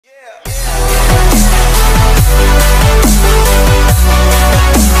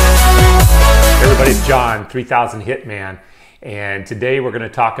John, 3000 Hitman, and today we're going to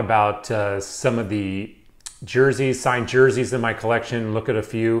talk about some of the jerseys, signed jerseys in my collection, look at a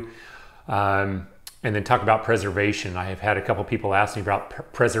few, and then talk about preservation. I have had a couple people ask me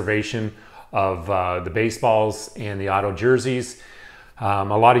about preservation of the baseballs and the auto jerseys. A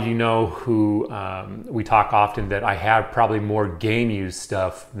lot of you know who we talk often that I have probably more game used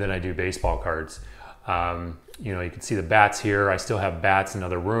stuff than I do baseball cards. You know, you can see the bats here. I still have bats in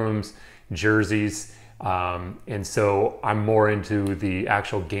other rooms, jerseys, and so I'm more into the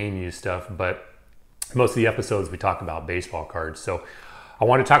actual game use stuff, but most of the episodes we talk about baseball cards. So I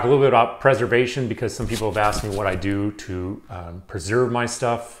want to talk a little bit about preservation because some people have asked me what I do to preserve my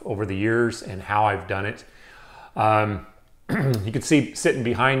stuff over the years and how I've done it. You can see sitting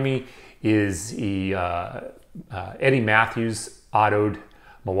behind me is the Eddie Mathews autoed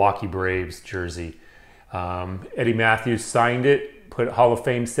Milwaukee Braves jersey. Eddie Mathews signed it, put Hall of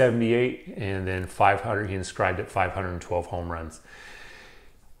Fame 78, and then 500, he inscribed it 512 home runs.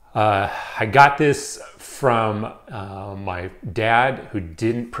 I got this from my dad, who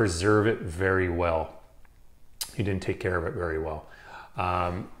didn't preserve it very well. He didn't take care of it very well.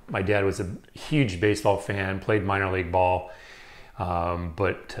 My dad was a huge baseball fan, played minor league ball,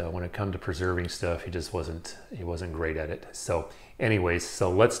 but when it comes to preserving stuff, he wasn't great at it. So anyways,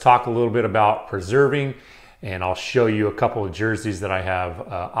 so let's talk a little bit about preserving, and I'll show you a couple of jerseys that I have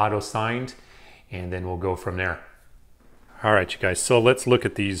auto signed, and then we'll go from there. All right, you guys, so let's look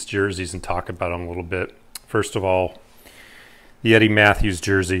at these jerseys and talk about them a little bit. First of all, the Eddie Mathews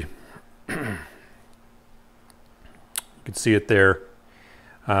jersey. You can see it there.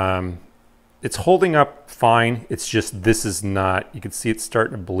 It's holding up fine. It's just, this is not, you can see it's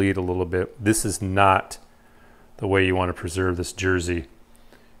starting to bleed a little bit. This is not the way you want to preserve this jersey,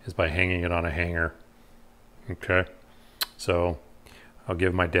 is by hanging it on a hanger. Okay, so I'll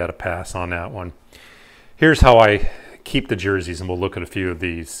give my dad a pass on that one. Here's how I keep the jerseys, and we'll look at a few of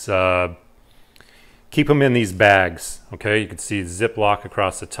these. Keep them in these bags. Okay, you can see Ziploc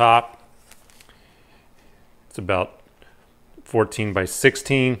across the top. It's about 14 by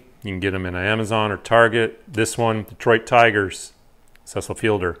 16. You can get them in Amazon or Target. This one, Detroit Tigers, Cecil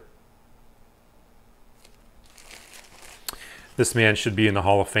Fielder. This man should be in the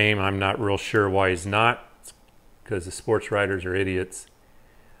Hall of Fame. I'm not real sure why he's not. It's because the sports writers are idiots.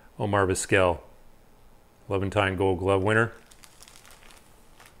 Omar Vizquel, 11-time Gold Glove winner.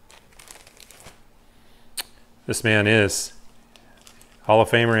 This man is Hall of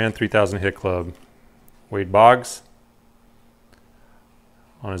Famer and 3000 Hit Club. Wade Boggs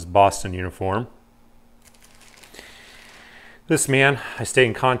on his Boston uniform. This man I stay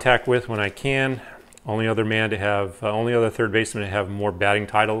in contact with when I can. Only other third baseman to have more batting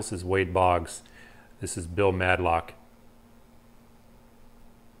titles is Wade Boggs. This is Bill Madlock.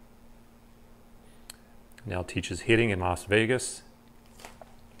 Now teaches hitting in Las Vegas.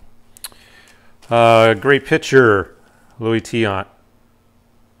 Great pitcher, Louis Tiant,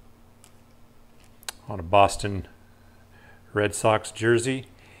 on a Boston Red Sox jersey.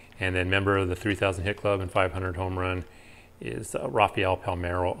 And then member of the 3000 Hit Club and 500 home run is Rafael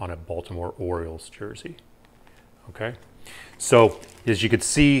Palmeiro on a Baltimore Orioles jersey. Okay, so as you can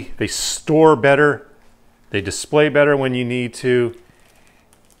see, they store better, they display better when you need to,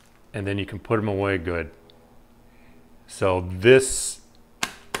 and then you can put them away good. So this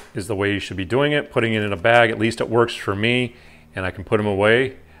is the way you should be doing it, putting it in a bag. At least it works for me, and I can put them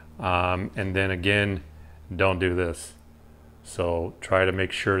away. And then again, don't do this. So try to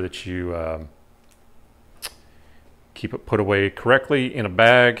make sure that you keep it put away correctly in a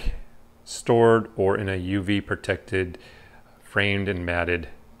bag, stored, or in a UV protected, framed and matted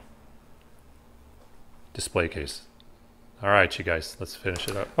display case. All right, you guys, let's finish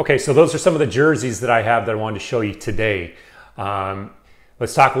it up. Okay, so those are some of the jerseys that I have that I wanted to show you today.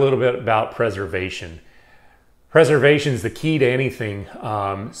 Let's talk a little bit about preservation. Preservation is the key to anything,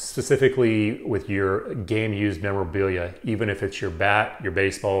 specifically with your game-used memorabilia, even if it's your bat, your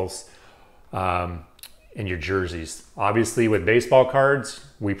baseballs, and your jerseys. Obviously, with baseball cards,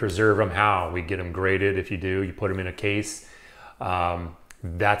 we preserve them how? We get them graded. If you do, you put them in a case.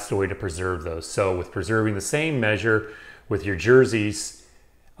 That's the way to preserve those. So with preserving the same measure with your jerseys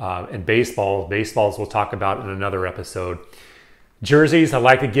and baseballs we'll talk about in another episode. Jerseys, I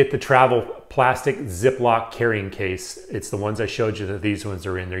like to get the travel plastic Ziploc carrying case. It's the ones I showed you that these ones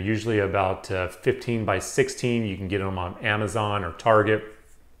are in. They're usually about 15 by 16. You can get them on Amazon or Target.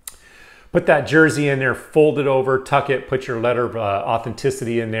 Put that jersey in there, fold it over, tuck it, put your letter of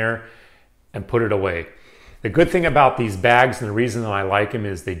authenticity in there, and put it away. The good thing about these bags, and the reason that I like them,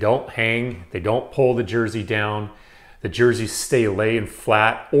 is they don't hang, they don't pull the jersey down. the jerseys stay laying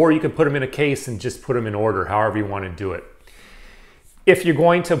flat, or you can put them in a case and just put them in order, however you want to do it. If you're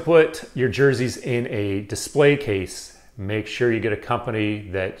going to put your jerseys in a display case, make sure you get a company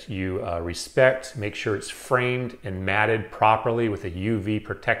that you respect. Make sure it's framed and matted properly with a UV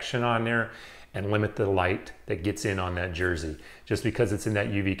protection on there, and limit the light that gets in on that jersey. Just because it's in that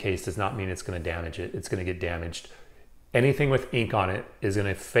UV case does not mean it's going to damage it. It's going to get damaged. Anything with ink on it is going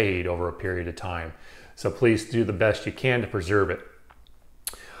to fade over a period of time. So please do the best you can to preserve it.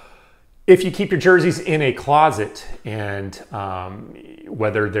 If you keep your jerseys in a closet, and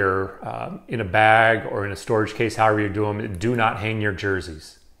whether they're in a bag or in a storage case, however you do them, do not hang your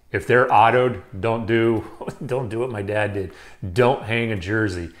jerseys. If they're autoed, don't do what my dad did. Don't hang a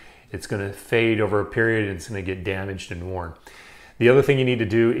jersey. It's going to fade over a period, and it's going to get damaged and worn. The other thing you need to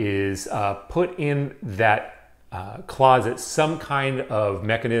do is put in that closet some kind of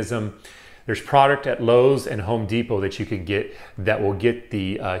mechanism. There's product at Lowe's and Home Depot that you can get that will get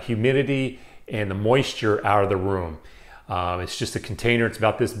the humidity and the moisture out of the room. It's just a container. It's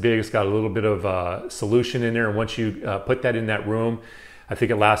about this big. It's got a little bit of solution in there. And once you put that in that room, I think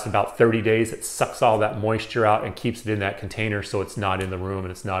it lasts about 30 days. It sucks all that moisture out and keeps it in that container, so it's not in the room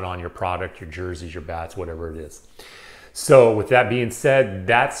and it's not on your product, your jerseys, your bats, whatever it is. So with that being said,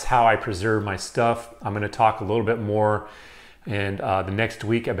 that's how I preserve my stuff. I'm going to talk a little bit more and the next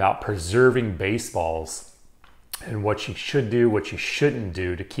week about preserving baseballs and what you should do, what you shouldn't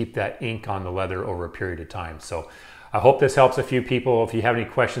do to keep that ink on the leather over a period of time. So I hope this helps a few people. If you have any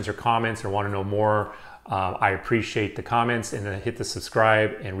questions or comments or want to know more, I appreciate the comments, and then hit the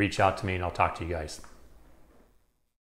subscribe and reach out to me, and I'll talk to you guys.